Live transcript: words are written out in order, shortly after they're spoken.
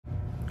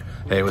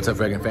Hey, what's up,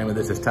 Fragrant family?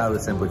 This is Tyler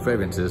Simply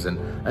Fragrances, and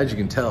as you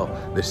can tell,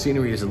 the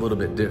scenery is a little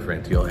bit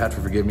different. You'll have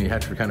to forgive me,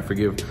 have to kind of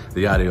forgive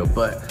the audio,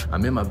 but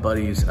I'm in my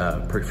buddy's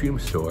perfume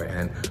store,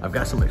 and I've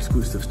got some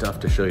exclusive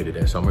stuff to show you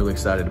today, so I'm really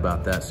excited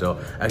about that. So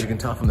as you can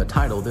tell from the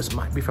title, this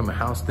might be from a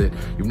house that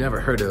you've never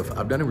heard of.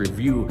 I've done a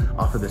review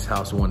off of this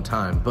house one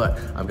time, but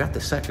I've got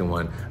the second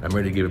one. I'm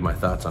ready to give you my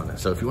thoughts on it.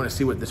 So if you want to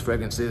see what this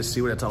fragrance is,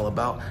 see what it's all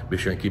about, be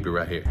sure and keep it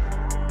right here.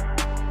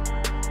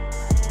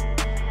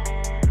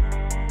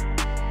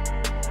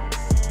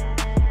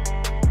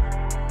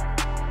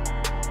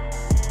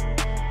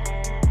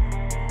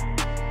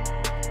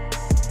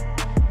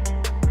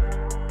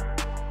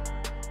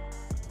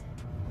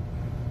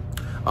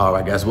 All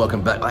right, guys,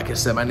 welcome back. Like I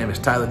said, my name is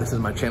Tyler. This is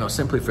my channel,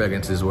 Simply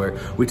Fragrances, where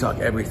we talk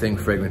everything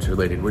fragrance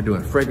related. We're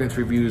doing fragrance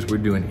reviews, we're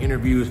doing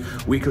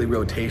interviews, weekly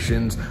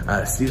rotations,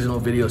 seasonal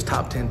videos,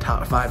 top 10,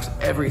 top 5s,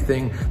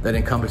 everything that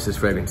encompasses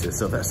fragrances.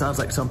 So if that sounds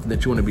like something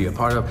that you want to be a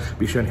part of,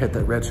 be sure and hit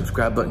that red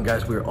subscribe button.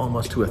 Guys, we're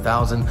almost to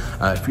 1,000.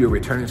 If you're a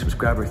returning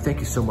subscriber, thank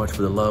you so much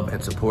for the love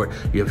and support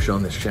you have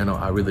shown this channel.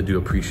 I really do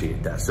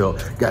appreciate that. So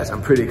guys,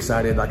 I'm pretty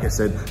excited. Like I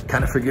said,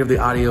 kind of forgive the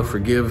audio,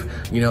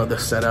 forgive, you know, the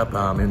setup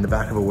in the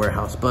back of a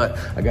warehouse, but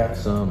I got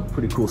some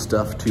pretty cool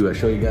stuff to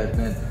show you guys,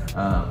 man.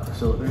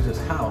 So there's this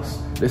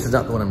house. This is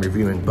not the one I'm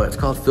reviewing, but it's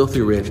called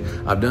Filthy Rich.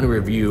 I've done a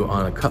review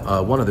on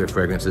one of their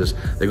fragrances.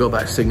 They go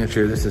by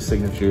Signature. This is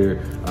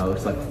Signature.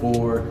 Looks like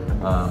 4.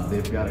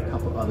 They've got a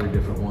couple other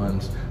different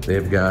ones.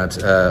 They've got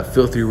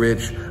Filthy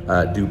Rich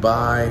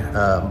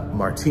Dubai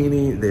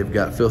Martini. They've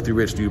got Filthy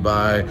Rich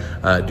Dubai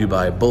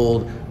Dubai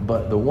Bold.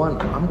 But the one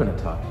I'm going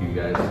to talk to you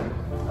guys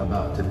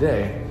about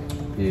today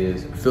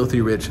is Filthy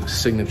Rich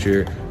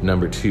Signature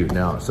number 2.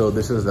 Now, so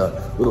this is the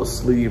little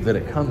sleeve that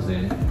it comes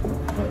in,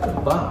 but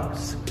the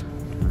box,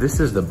 this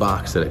is the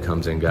box that it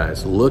comes in,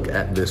 guys. Look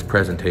at this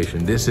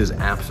presentation. This is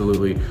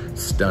absolutely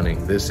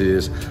stunning. This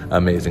is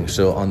amazing.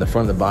 So on the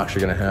front of the box, you're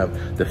gonna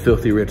have the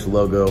Filthy Rich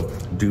logo,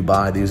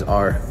 Dubai. These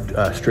are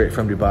straight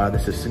from Dubai.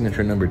 This is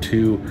Signature number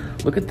 2.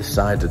 Look at the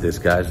sides of this,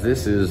 guys.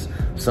 This is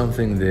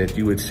something that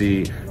you would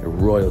see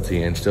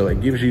royalty in. So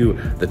it gives you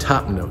the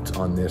top notes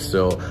on this.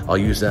 So I'll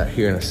use that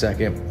here in a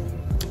second.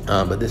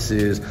 But this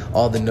is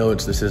all the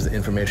notes. This is the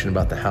information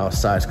about the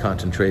house, size,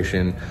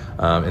 concentration,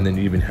 and then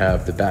you even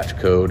have the batch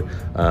code.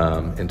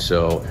 And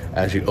so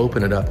as you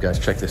open it up, guys,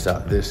 check this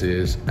out. This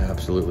is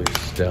absolutely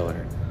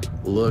stellar.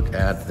 Look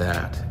at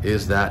that.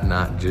 Is that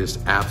not just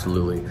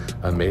absolutely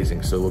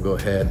amazing? So we'll go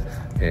ahead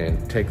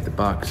and take the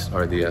box,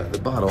 or the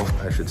bottle,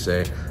 I should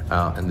say,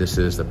 out. And this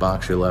is the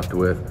box you're left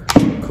with.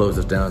 Close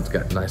this down. It's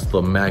got nice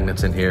little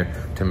magnets in here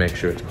to make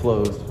sure it's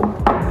closed.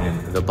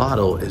 And the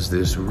bottle is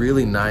this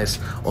really nice,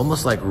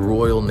 almost like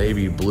royal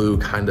navy blue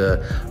kind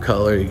of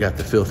color. You got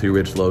the Filthy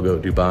Rich logo,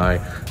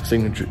 Dubai,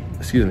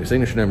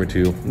 Signature number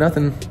 2.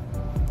 Nothing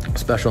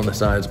special on the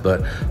sides,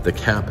 but the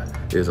cap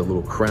is a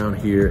little crown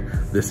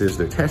here. This is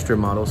their tester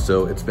model,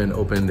 so it's been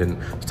opened and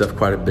stuff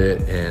quite a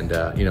bit, and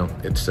you know,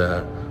 it's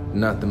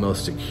not the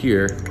most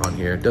secure on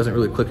here. It doesn't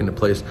really click into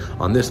place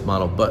on this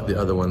model, but the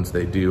other ones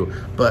they do.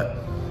 But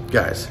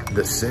guys,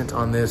 the scent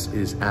on this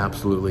is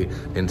absolutely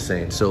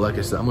insane. So like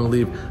I said, I'm gonna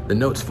leave the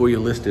notes for you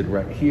listed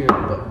right here,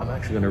 but I'm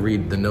actually gonna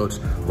read the notes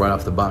right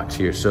off the box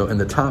here. So in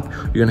the top,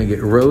 you're gonna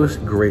get rose,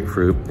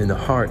 grapefruit. In the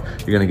heart,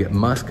 you're gonna get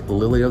musk,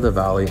 lily of the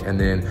valley, and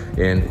then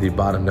in the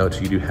bottom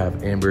notes, you do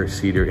have amber,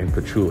 cedar, and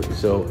patchouli.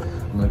 So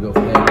I'm gonna go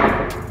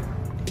ahead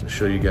and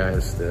show you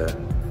guys the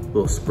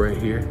little spray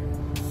here.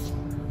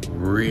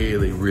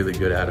 Really, really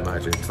good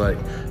atomizer. It's like,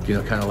 you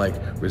know, kind of like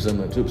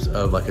resemblance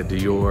of like a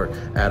Dior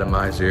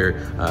atomizer,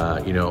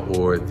 you know,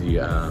 or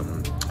the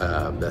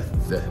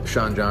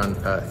Sean John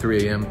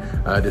 3 AM,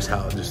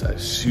 just a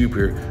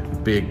super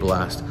big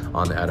blast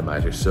on the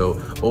atomizer.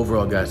 So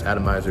overall, guys,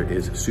 atomizer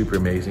is super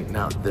amazing.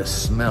 Now the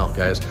smell,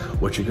 guys,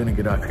 what you're gonna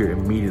get off here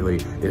immediately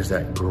is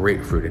that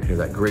grapefruit in here.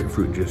 That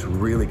grapefruit just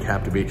really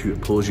captivates you.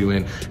 It pulls you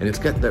in, and it's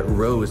got that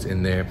rose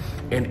in there,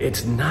 and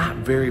it's not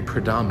very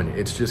predominant.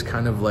 It's just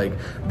kind of like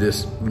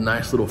this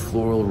nice little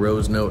floral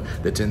rose note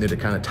that's in there to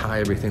kind of tie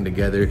everything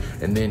together.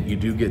 And then you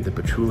do get the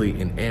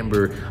patchouli and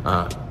amber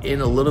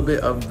in a little bit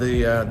of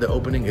the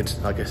opening.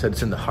 It's, like I said,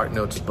 it's in the heart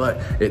notes,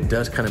 but it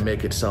does kind of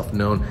make itself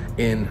known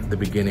in the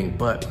beginning.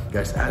 But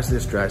guys, as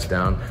this dries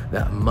down,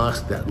 that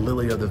musk, that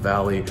lily of the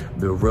valley,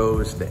 the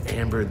rose, the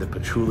amber, the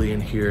patchouli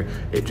in here,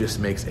 it just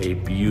makes a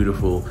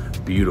beautiful,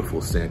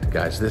 beautiful scent.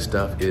 Guys, this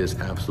stuff is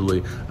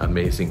absolutely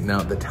amazing.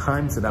 Now, the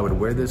times that I would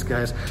wear this,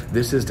 guys,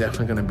 this is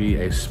definitely gonna be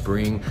a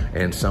spring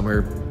and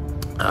summer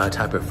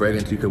type of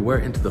fragrance. You could wear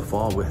it into the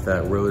fall with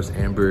that rose,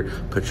 amber,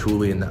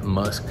 patchouli, and that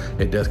musk.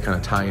 It does kind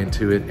of tie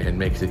into it and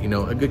makes it, you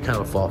know, a good kind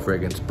of fall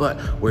fragrance. But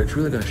where it's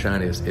really going to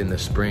shine is in the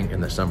spring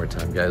and the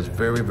summertime, guys.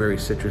 Very, very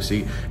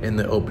citrusy in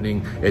the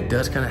opening. It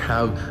does kind of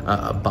have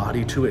a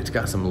body to it. It's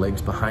got some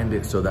legs behind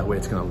it, so that way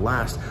it's going to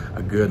last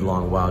a good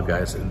long while,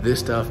 guys. This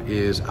stuff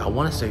is, I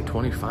want to say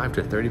 25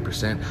 to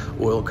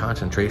 30% oil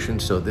concentration.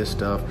 So this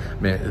stuff,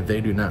 man, they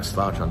do not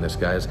slouch on this,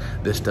 guys.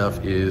 This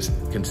stuff is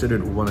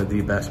considered one of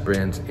the best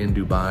brands in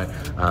Dubai.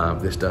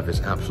 This stuff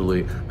is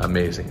absolutely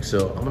amazing.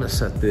 So I'm gonna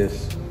set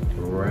this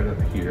right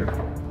up here.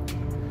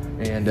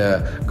 And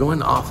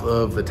going off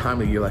of the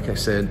time of year, like I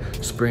said,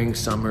 spring,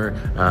 summer,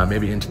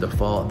 maybe into the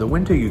fall. The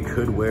winter you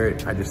could wear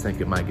it, I just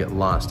think it might get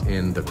lost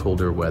in the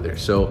colder weather.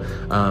 So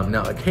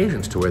now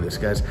occasions to wear this,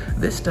 guys.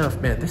 This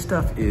stuff, man, this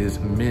stuff is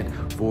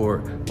meant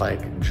for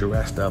like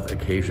dressed up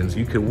occasions.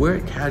 You could wear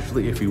it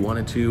casually if you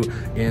wanted to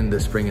in the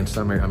spring and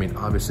summer. I mean,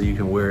 obviously you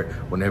can wear it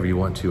whenever you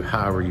want to,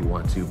 however you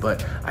want to,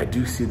 but I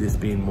do see this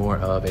being more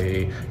of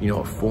a, you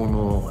know, a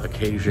formal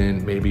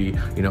occasion, maybe,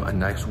 you know, a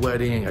nice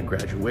wedding, a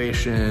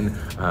graduation,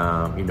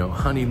 you know,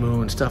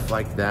 honeymoon, stuff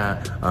like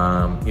that.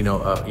 You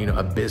know,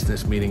 a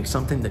business meeting,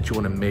 something that you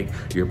want to make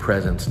your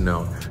presence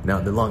known.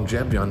 Now, the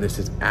longevity on this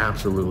is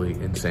absolutely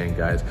insane,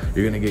 guys.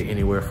 You're gonna get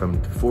anywhere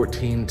from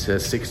 14 to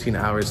 16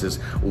 hours is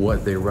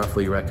what they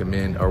roughly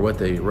recommend, or what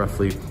they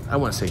roughly, I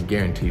wouldn't say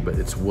guarantee, but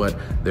it's what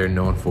they're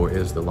known for,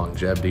 is the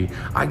longevity.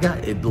 I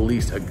got at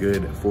least a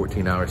good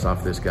 14 hours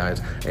off this, guys,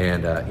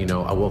 and you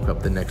know, I woke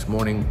up the next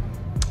morning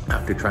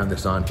after trying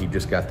this on. He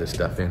just got this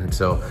stuff in, and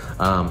so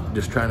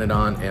just trying it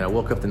on, and I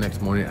woke up the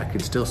next morning, I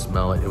could still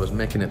smell it. It was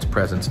making its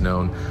presence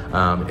known.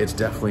 It's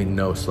definitely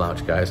no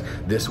slouch, guys.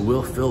 This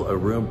will fill a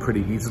room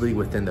pretty easily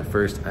within the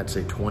first, I'd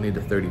say 20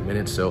 to 30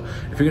 minutes. So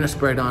if you're gonna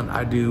spray it on,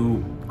 I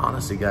do,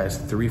 honestly, guys,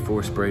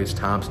 3-4 sprays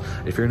tops.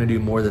 If you're gonna do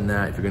more than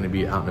that, if you're gonna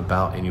be out and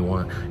about and you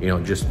want, you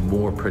know, just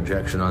more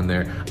projection on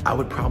there, I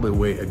would probably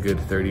wait a good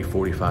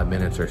 30-45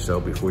 minutes or so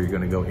before you're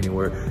gonna go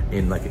anywhere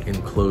in like an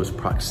enclosed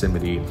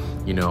proximity,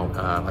 you know,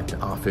 like the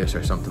office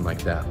or something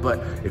like that. But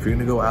if you're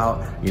gonna go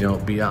out, you know,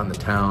 be out in the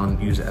town,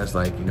 use it as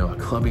like, you know, a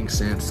clubbing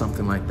scent,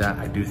 something like that,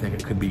 I do think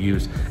it could be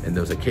used in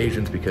those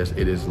occasions because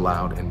it is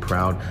loud and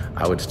proud.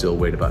 I would still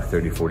wait about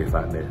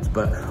 30-45 minutes.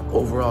 But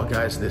overall,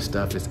 guys, this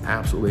stuff is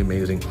absolutely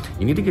amazing.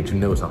 You need to get your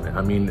nose on it.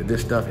 I mean,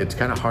 this stuff, it's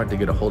kind of hard to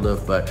get a hold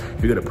of, but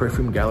if you go to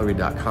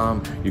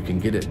perfumegallery.com, you can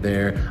get it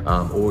there,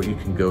 or you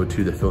can go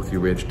to the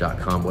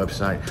filthyrich.com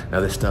website. Now,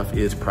 this stuff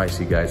is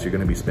pricey, guys. You're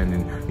gonna be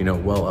spending, you know,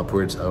 well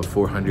upwards of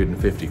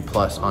 $450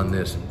 plus on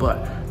this,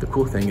 but the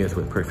cool thing is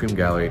with Perfume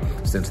Gallery,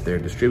 since they're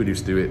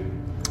distributors through it,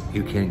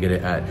 you can get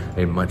it at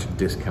a much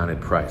discounted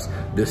price.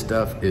 This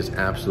stuff is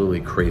absolutely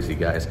crazy,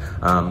 guys.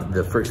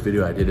 The first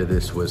video I did of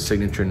this was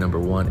signature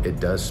 #1. It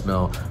does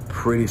smell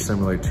pretty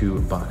similar to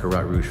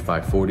Baccarat Rouge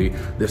 540.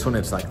 This one,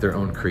 it's like their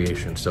own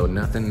creation, so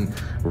nothing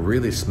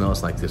really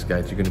smells like this,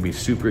 guys. You're gonna be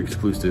super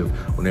exclusive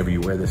whenever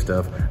you wear this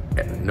stuff.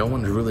 No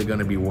one's really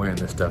gonna be wearing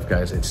this stuff,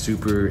 guys. It's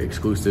super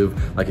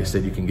exclusive. Like I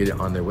said, you can get it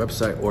on their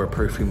website or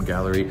Perfume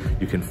Gallery.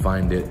 You can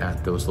find it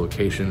at those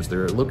locations.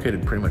 They're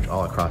located pretty much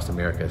all across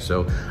America,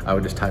 so I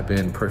would just type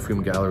in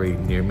Perfume Gallery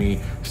near me,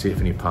 see if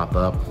any pop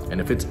up,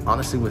 and if it's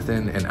honestly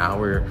within an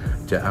hour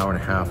to hour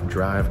and a half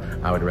drive,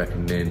 I would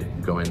recommend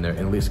going there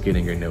and at least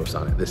getting your nose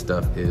on it. This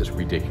stuff is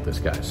ridiculous,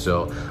 guys.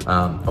 So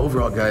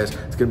overall, guys,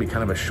 it's gonna be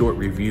kind of a short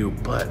review,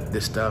 but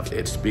this stuff,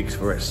 it speaks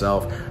for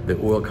itself. The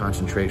oil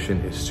concentration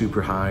is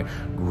super high.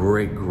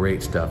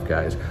 Great stuff,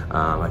 guys.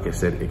 Like I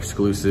said,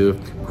 exclusive,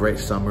 great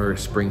summer,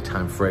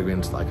 springtime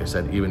fragrance. Like I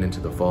said, even into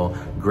the fall,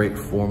 great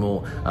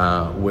formal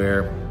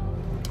wear.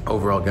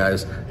 Overall,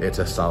 guys, it's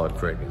a solid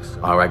fragrance.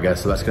 All right,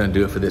 guys, so that's gonna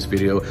do it for this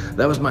video.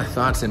 That was my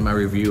thoughts and my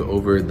review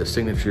over the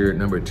signature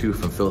 #2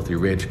 from Filthy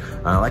Rich.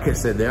 Like I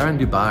said, they are in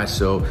Dubai,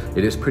 so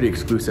it is pretty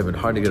exclusive and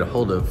hard to get a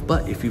hold of.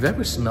 But if you've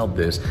ever smelled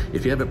this,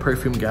 if you have a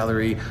Perfume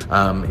Gallery,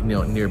 you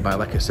know, nearby,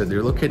 like I said,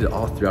 they're located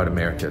all throughout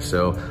America,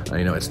 so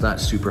you know, it's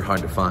not super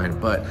hard to find.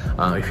 But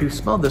if you've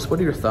smelled this, what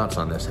are your thoughts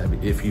on this?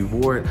 If you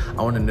wore it,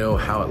 I want to know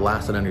how it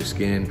lasted on your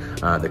skin,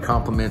 the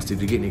compliments.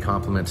 Did you get any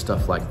compliments,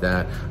 stuff like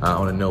that? I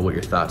want to know what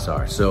your thoughts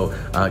are. So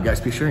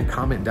guys, be sure and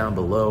comment down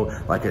below.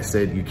 Like I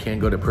said, you can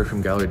go to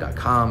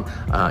perfumegallery.com,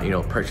 you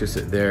know, purchase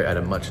it there at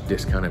a much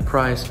discounted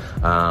price.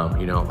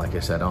 You know, like I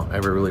said, I don't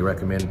ever really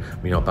recommend,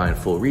 you know, buying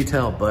full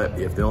retail, but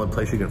if the only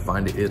place you can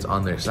find it is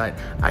on their site,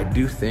 I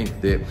do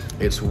think that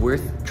it's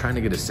worth trying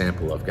to get a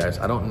sample of, guys.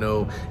 I don't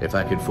know if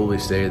I could fully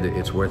say that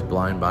it's worth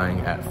blind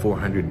buying at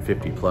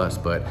 450 plus,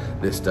 but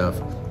this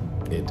stuff,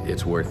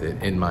 it's worth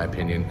it, in my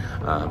opinion,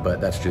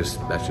 but that's just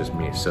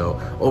me. So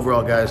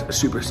overall, guys, a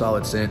super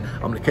solid scent.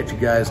 I'm gonna catch you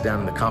guys down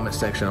in the comment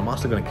section. I'm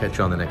also gonna catch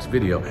you on the next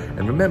video,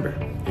 and remember,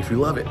 if you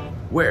love it,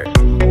 wear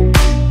it.